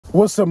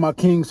What's up, my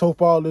kings?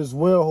 Hope all is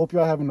well. Hope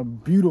y'all having a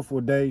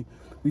beautiful day.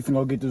 We finna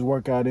go get this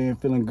workout in,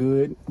 feeling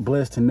good,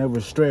 blessed and never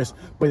stressed.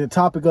 But the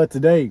topic of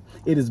today,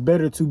 it is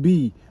better to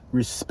be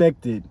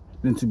respected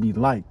than to be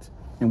liked.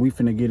 And we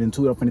finna get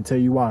into it. I'm finna tell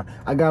you why.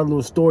 I got a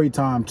little story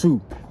time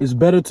too. It's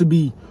better to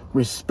be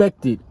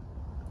respected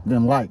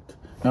than liked.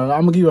 Now,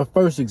 I'm gonna give you a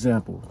first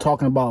example,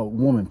 talking about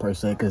women per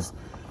se, because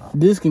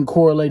this can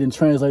correlate and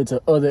translate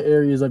to other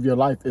areas of your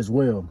life as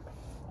well.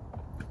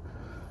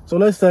 So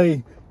let's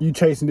say you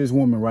chasing this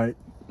woman, right?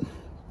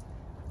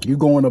 You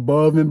going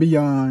above and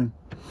beyond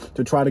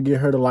to try to get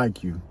her to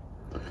like you.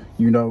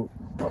 You know,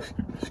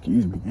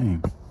 excuse me,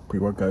 dang,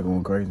 pre-workout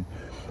going crazy.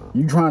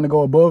 You trying to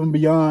go above and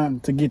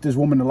beyond to get this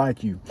woman to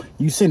like you.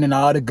 You sending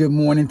all the good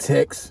morning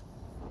texts.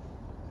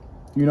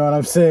 You know what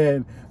I'm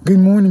saying? Good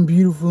morning,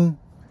 beautiful.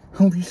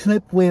 Hope you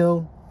slept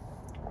well.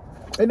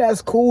 And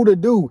that's cool to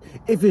do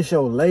if it's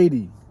your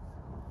lady.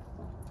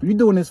 You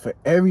doing this for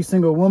every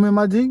single woman,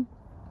 my G?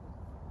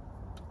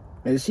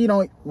 And she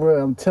don't, well,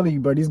 I'm telling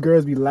you, bro, these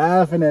girls be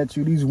laughing at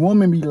you. These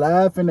women be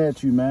laughing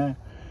at you, man.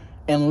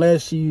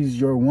 Unless she's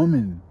your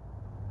woman.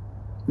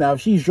 Now, if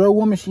she's your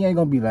woman, she ain't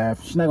gonna be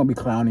laughing. She's not gonna be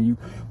clowning you.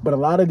 But a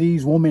lot of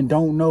these women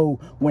don't know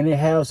when they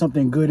have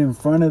something good in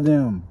front of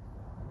them.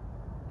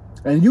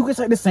 And you can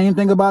say the same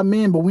thing about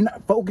men, but we're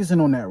not focusing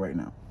on that right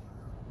now.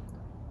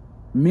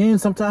 Men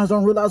sometimes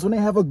don't realize when they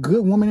have a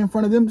good woman in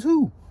front of them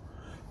too.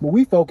 But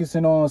we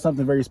focusing on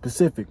something very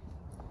specific.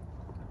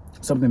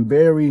 Something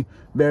very,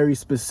 very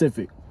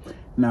specific.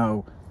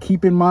 Now,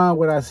 keep in mind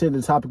what I said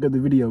the topic of the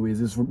video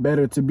is. It's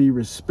better to be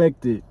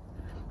respected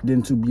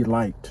than to be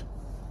liked.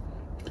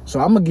 So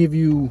I'm going to give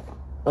you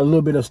a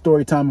little bit of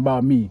story time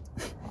about me.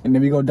 And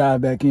then we go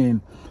dive back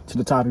in to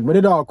the topic. But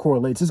it all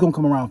correlates. It's going to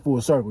come around full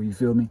circle. You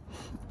feel me?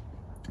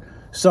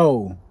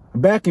 So,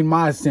 back in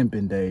my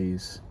simping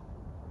days,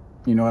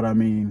 you know what I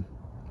mean?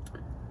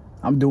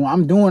 I'm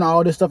doing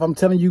all this stuff I'm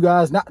telling you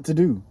guys not to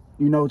do.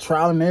 You know,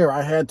 trial and error.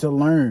 I had to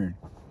learn.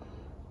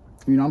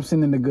 You know, I'm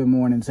sending the good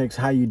morning text.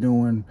 How you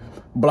doing?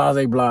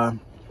 Blase blah.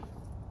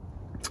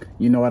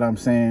 You know what I'm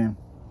saying?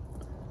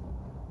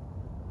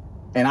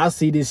 And I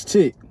see this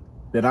chick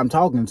that I'm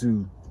talking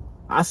to.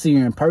 I see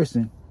her in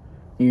person.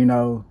 You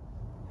know,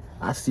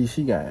 I see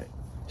she got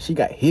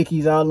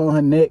hickeys all on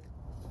her neck.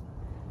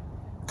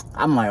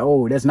 I'm like,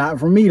 oh, that's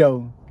not for me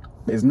though.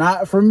 It's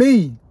not for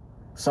me.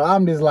 So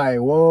I'm just like,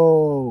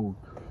 whoa.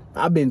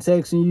 I've been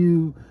texting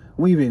you.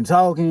 We've been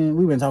talking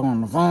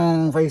on the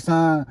phone,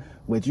 FaceTime.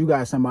 But you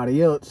got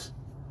somebody else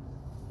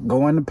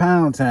going to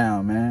Pound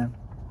Town, man.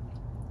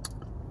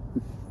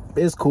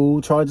 It's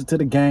cool. Charge it to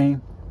the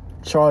game.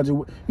 Charge it.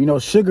 You know,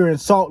 sugar and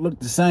salt look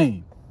the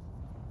same.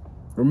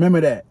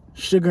 Remember that.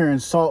 Sugar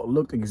and salt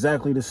look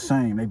exactly the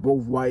same. They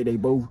both white. They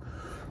both,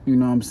 you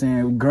know what I'm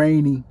saying,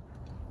 grainy.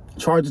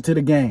 Charge it to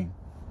the game.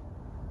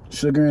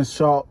 Sugar and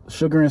salt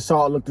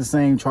look the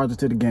same. Charge it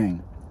to the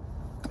game.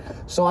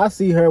 So I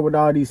see her with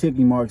all these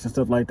hickey marks and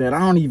stuff like that. I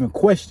don't even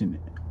question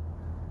it.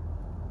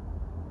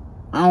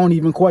 I don't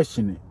even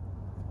question it.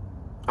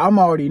 I'm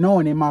already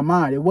knowing in my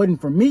mind it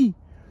wasn't for me.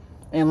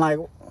 And like,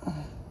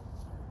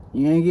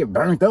 you ain't get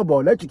burnt up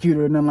or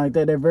electrocuted or nothing like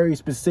that. They're very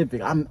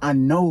specific. I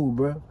know,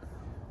 bro.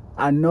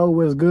 I know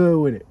what's good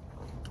with it.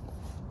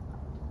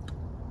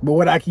 But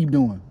what I keep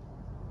doing?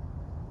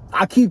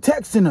 I keep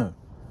texting her.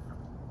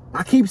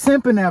 I keep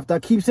simping after. I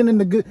keep sending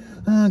the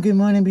good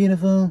morning,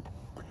 beautiful.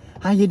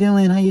 How you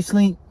doing? How you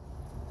sleep?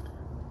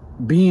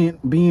 Being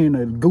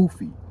a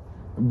goofy.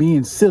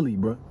 Being silly,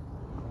 bro.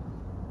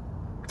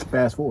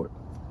 Fast forward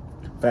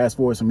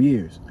some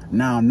years.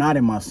 Now I'm not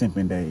in my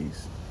simping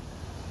days.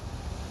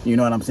 You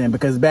know what I'm saying?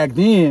 Because back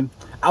then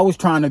I was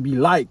trying to be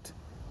liked.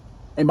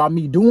 And by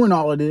me doing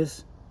all of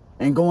this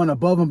and going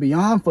above and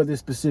beyond for this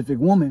specific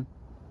woman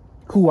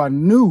who I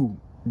knew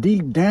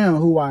deep down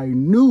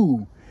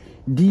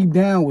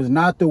was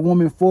not the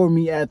woman for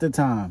me at the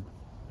time.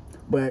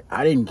 But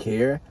I didn't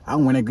care. I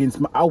went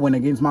against my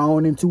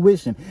own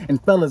intuition.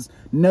 And fellas,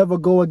 never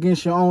go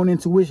against your own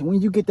intuition.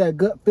 When you get that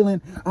gut feeling,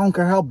 I don't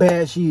care how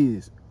bad she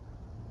is.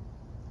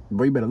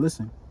 Bro, you better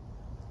listen.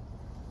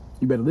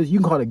 You better listen. You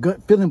can call it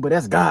gut feeling, but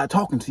that's God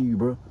talking to you,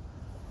 bro.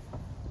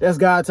 That's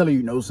God telling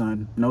you, no,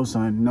 son,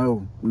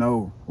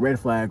 no. Red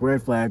flag,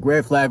 red flag,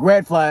 red flag,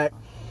 red flag.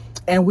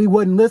 And we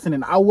wasn't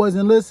listening. I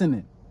wasn't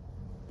listening.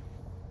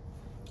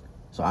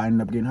 So I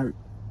ended up getting hurt.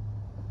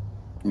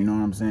 You know what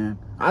I'm saying?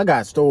 I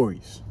got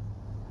stories.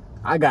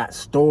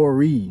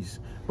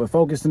 But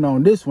focusing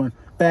on this one,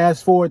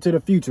 fast forward to the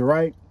future,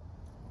 right?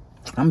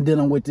 I'm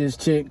dealing with this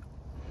chick.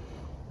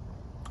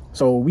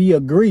 So we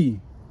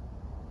agree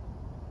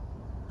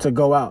to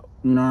go out.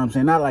 You know what I'm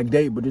saying? Not like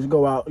date, but just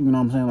go out, you know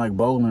what I'm saying? Like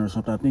bowling or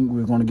something. I think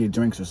we're going to get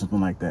drinks or something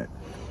like that.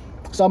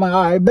 So I'm like,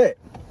 all right, bet.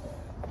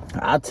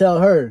 I tell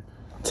her,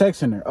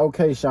 texting her,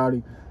 okay,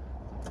 shawty,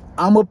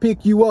 I'm going to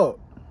pick you up.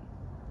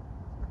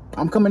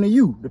 I'm coming to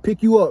you to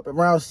pick you up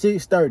around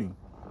 6:30.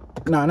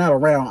 No, not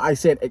around. I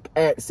said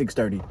at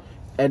 6:30.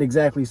 At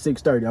exactly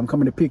 6:30. I'm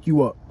coming to pick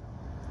you up.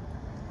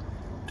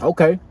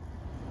 Okay.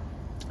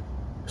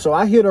 So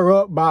I hit her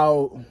up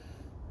about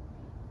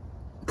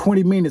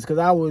 20 minutes because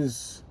I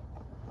was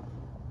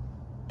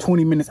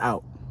 20 minutes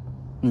out.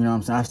 You know what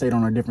I'm saying? I stayed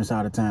on a different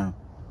side of town.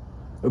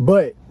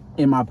 But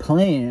in my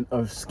plan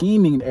of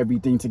scheming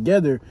everything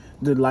together,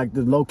 the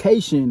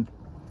location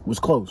was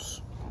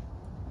close.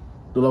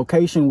 The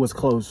location was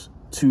close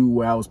to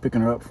where I was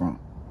picking her up from.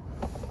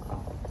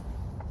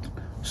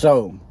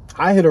 So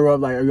I hit her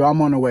up like, yo,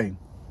 I'm on the way.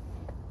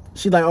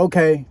 She's like,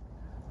 okay,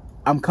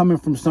 I'm coming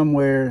from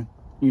somewhere.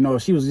 You know,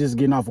 she was just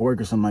getting off work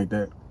or something like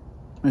that.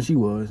 And she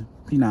was.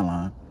 She's not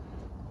lying.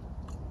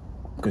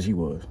 Because she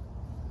was.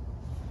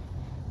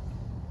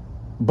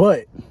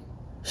 But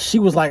she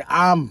was like,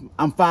 I'm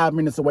 5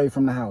 minutes away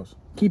from the house.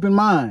 Keep in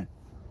mind,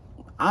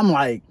 I'm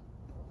like,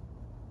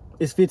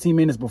 it's 15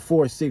 minutes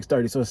before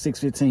 6:30, so it's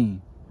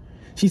 6:15.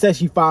 She said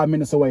she's 5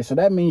 minutes away, so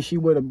that means she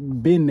would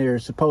have been there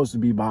supposed to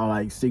be by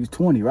like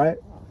 6:20, right?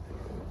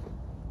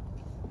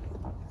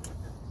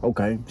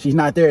 Okay, she's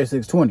not there at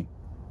 6:20.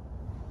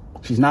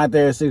 She's not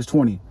there at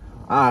 6:20.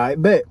 All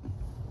right, bet.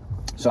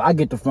 So I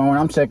get the phone.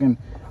 I'm checking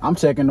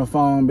the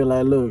phone. Be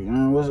like, look,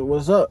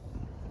 what's up?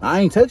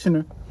 I ain't texting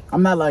her.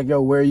 I'm not like,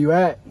 yo, where you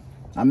at?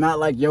 I'm not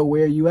like, yo,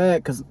 where you at?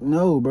 Because,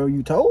 no, bro,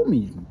 you told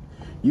me.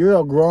 You're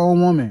a grown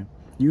woman.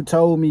 You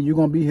told me you're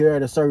going to be here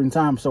at a certain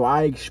time. So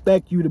I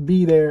expect you to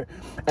be there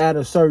at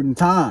a certain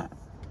time.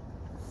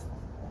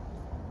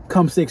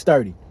 Come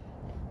 6:30.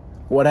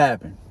 What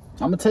happened?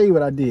 I'm going to tell you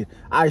what I did.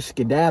 I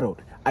skedaddled.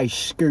 I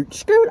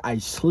I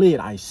slid.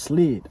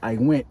 I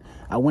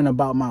went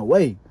about my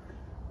way.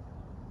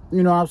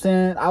 You know what I'm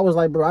saying? I was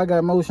like, bro, I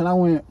got motion. I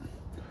went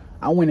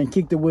and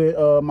kicked it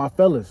with my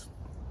fellas.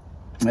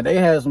 And they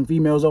had some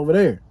females over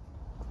there.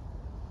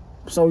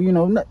 So, you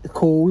know,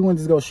 cool. We went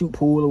to go shoot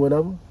pool or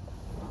whatever.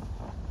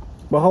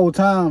 But whole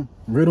time,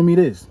 riddle me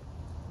this.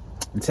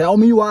 Tell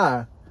me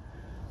why.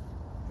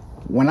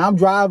 When I'm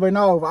driving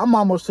off, I'm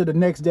almost to the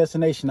next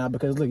destination now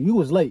because, look, you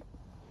was late.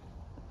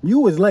 You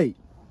was late.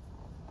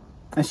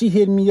 And she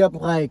hit me up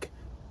like,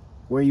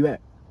 where you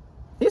at?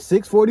 It's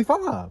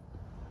 6:45.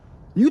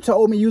 You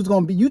told me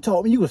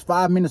you was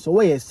 5 minutes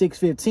away at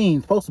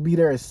 6:15. Supposed to be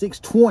there at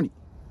 6:20.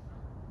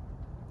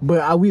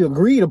 But we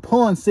agreed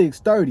upon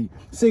 6:30.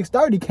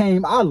 6:30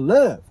 came, I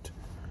left.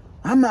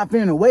 I'm not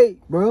finna wait,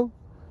 bro.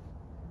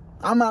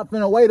 I'm not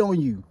finna wait on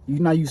you.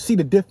 Now you see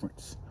the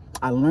difference.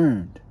 I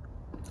learned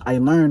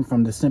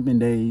from the simping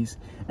days,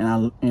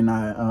 and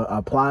I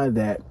applied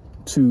that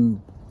to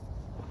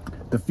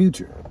the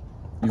future.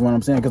 You know what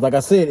I'm saying? Because like I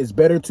said, it's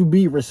better to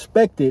be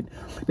respected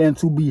than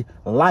to be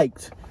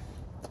liked.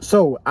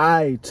 So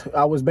I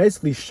was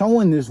basically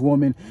showing this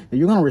woman that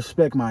you're gonna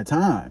respect my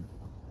time.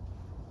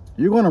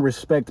 You're going to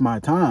respect my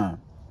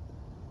time.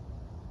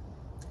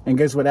 And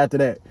guess what? After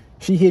that,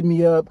 she hit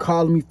me up,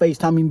 calling me,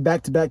 FaceTiming me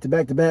back to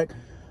back.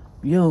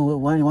 Yo,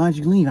 why'd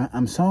you leave?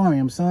 I'm sorry.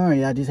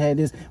 I just had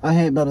this. I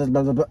had blah, blah,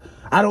 blah, blah, blah.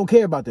 I don't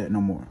care about that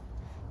no more.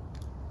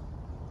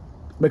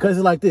 Because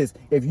it's like this.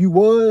 If you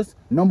was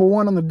number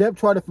one on the depth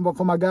chart,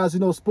 for my guys who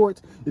know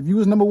sports, if you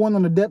was number one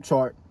on the depth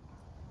chart,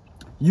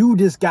 you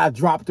just got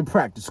dropped to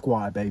practice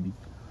squad, baby.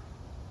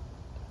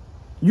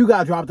 You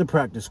got dropped to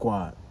practice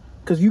squad.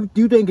 Because you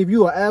think if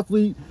you're an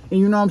athlete and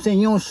you know what I'm saying,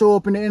 you don't show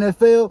up in the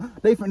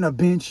NFL, they finna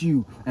bench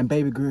you. And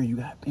baby girl, you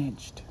got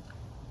benched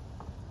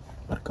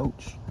by the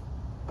coach.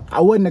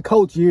 I wasn't a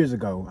coach years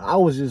ago. I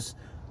wasn't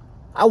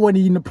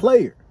even a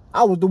player.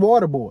 I was the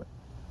water boy.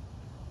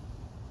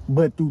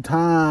 But through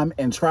time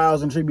and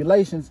trials and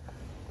tribulations,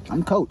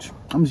 I'm coach.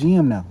 I'm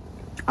GM now.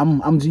 I'm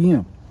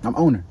GM. I'm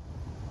owner.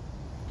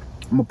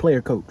 I'm a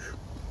player coach.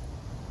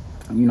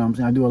 You know what I'm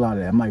saying? I do a lot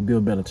of that. I'm like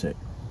Bill Belichick.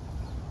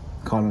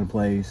 Calling the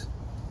plays.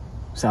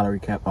 Salary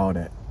cap, all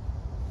that.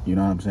 You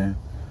know what I'm saying?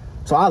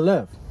 So I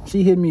left.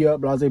 She hit me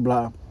up, blah, blah,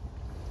 blah.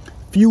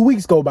 Few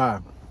weeks go by.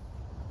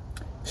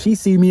 She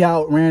see me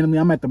out randomly.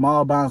 I'm at the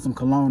mall buying some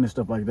cologne and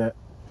stuff like that.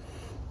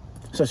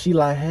 So she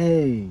like,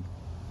 hey,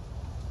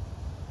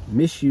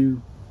 miss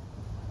you.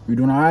 You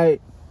doing all right?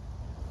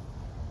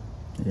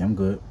 Yeah, I'm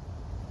good.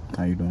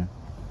 How you doing?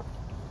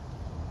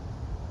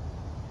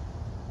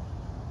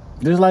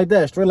 Just like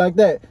that, straight like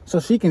that.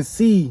 So she can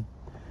see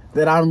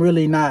that I'm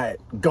really not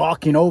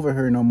gawking over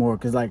her no more.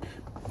 Because, like,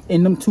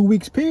 in them 2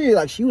 weeks period,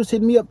 like, she was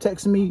hitting me up,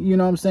 texting me, you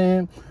know what I'm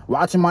saying?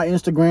 Watching my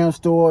Instagram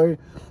story,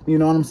 you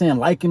know what I'm saying?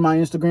 Liking my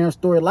Instagram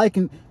story,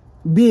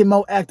 being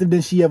more active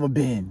than she ever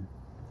been.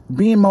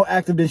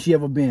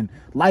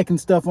 Liking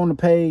stuff on the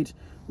page.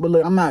 But,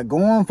 look, I'm not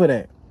going for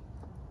that.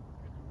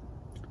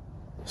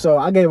 So,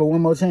 I gave her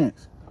one more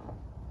chance.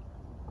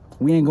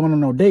 We ain't going on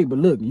no date, but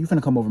look, you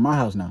finna come over to my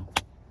house now.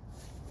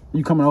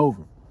 You coming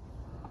over.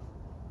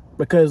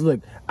 Because, look,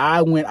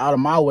 I went out of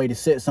my way to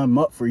set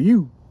something up for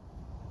you.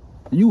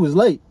 You was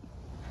late.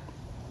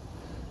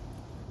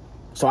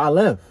 So I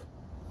left.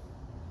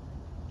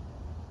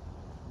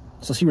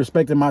 So she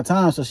respected my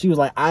time. So she was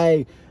like,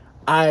 I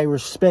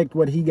respect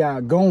what he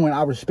got going.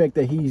 I respect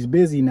that he's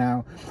busy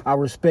now. I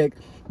respect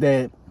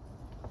that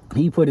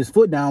he put his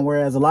foot down,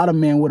 whereas a lot of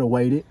men would have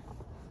waited.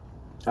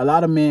 A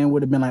lot of men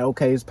would have been like,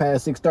 okay, it's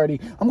past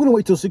 6:30. I'm going to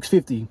wait till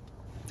 6:50.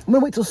 I'm going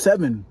to wait till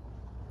 7.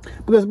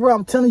 Because, bro,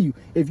 I'm telling you,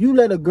 if you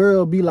let a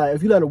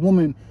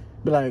woman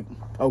be like,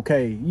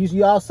 okay,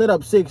 y'all set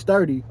up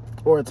 6:30,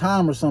 or a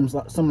time or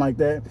something like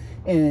that,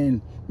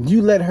 and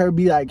you let her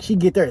be like, she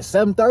get there at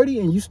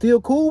 7:30 and you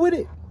still cool with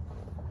it,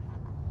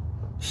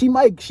 she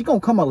gonna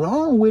come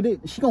along with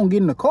it. She gonna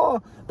get in the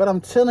car, but I'm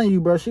telling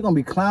you, bro, she gonna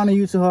be clowning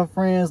you to her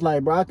friends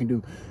like, bro, I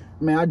do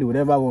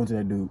whatever I want to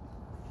that dude.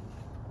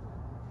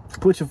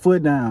 Put your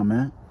foot down,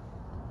 man.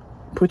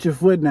 Put your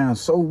foot down.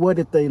 So what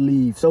if they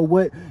leave? So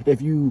what if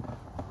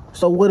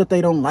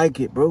they don't like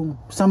it, bro?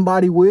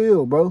 Somebody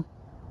will, bro.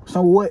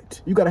 So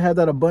what? You gotta have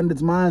that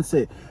abundance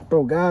mindset,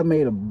 bro. God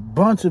made a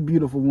bunch of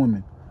beautiful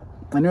women,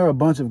 and there are a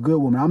bunch of good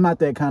women. I'm not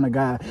that kind of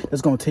guy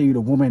that's gonna tell you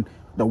the women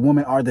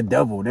are the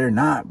devil. They're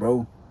not,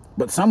 bro.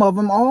 But some of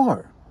them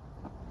are.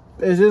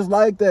 It's just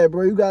like that,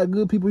 bro. You got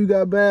good people, you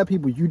got bad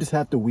people. You just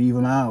have to weave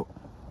them out.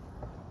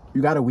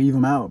 You got to weave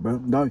them out,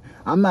 bro.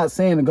 I'm not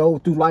saying to go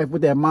through life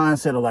with that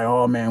mindset of like,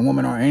 oh man,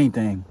 women aren't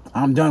anything.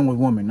 I'm done with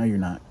women. No, you're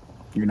not.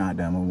 You're not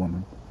done with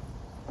women.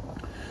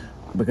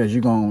 Because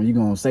you're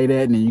gonna say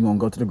that, and then you're gonna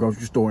go to the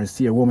grocery store and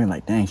see a woman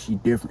like, dang, she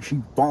different.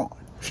 She fine.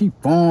 She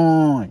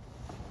fine.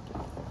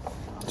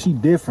 She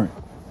different.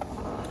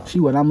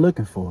 She what I'm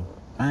looking for.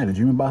 I had a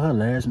dream about her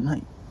last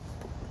night.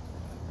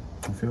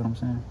 You feel what I'm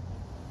saying?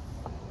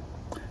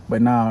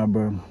 But nah,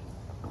 bro.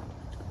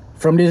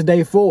 From this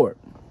day forward,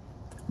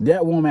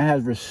 that woman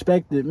has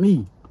respected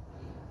me.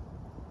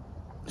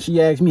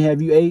 She asked me,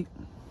 have you ate?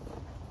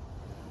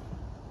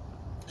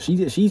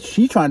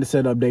 She trying to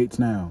set up dates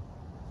now.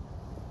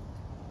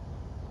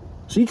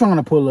 She trying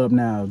to pull up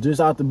now, just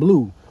out the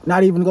blue.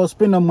 Not even go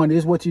spend no money.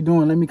 This is what you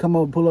doing. Let me come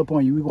over, pull up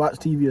on you. We watch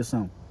TV or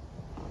something.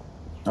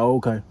 Oh,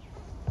 okay.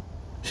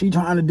 She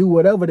trying to do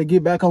whatever to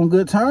get back on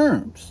good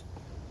terms.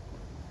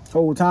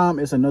 Whole time,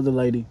 it's another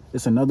lady.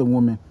 It's another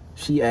woman.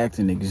 She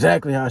acting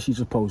exactly how she's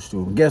supposed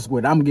to. And guess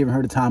what? I'm giving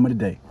her the time of the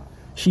day.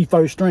 She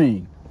first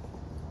string.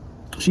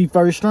 She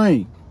first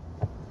string.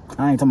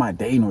 I ain't talking about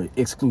dating or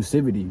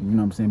exclusivity, you know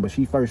what I'm saying? But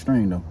she first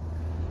string, though.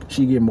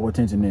 She get more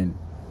attention than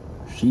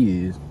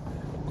she is.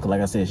 Because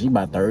like I said, she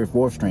about third,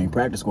 fourth string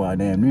practice squad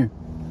damn near.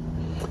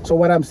 So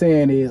what I'm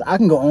saying is, I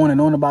can go on and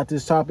on about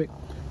this topic.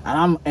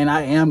 And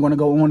I am going to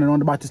go on and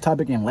on about this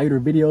topic in later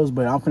videos.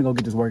 But I'm finna go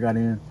get this workout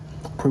in.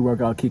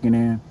 Pre-workout kicking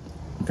in.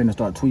 I'm finna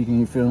start tweaking,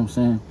 you feel what I'm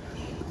saying?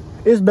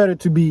 It's better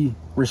to be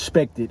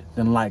respected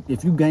than liked.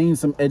 If you gain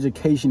some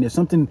education, if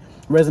something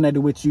resonated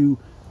with you,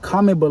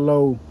 comment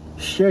below,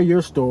 share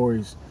your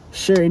stories,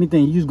 share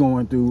anything you're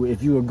going through.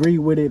 If you agree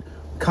with it,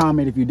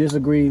 comment. If you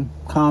disagree,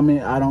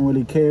 comment. I don't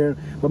really care.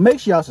 But make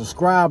sure y'all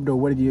subscribe though,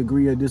 whether you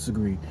agree or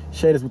disagree.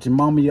 Share this with your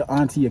mama, your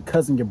auntie, your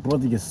cousin, your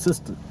brother, your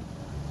sister.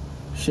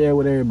 Share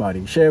with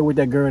everybody. Share with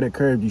that girl that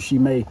curved you. She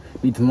may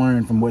need to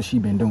learn from what she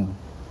been doing.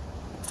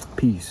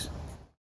 Peace.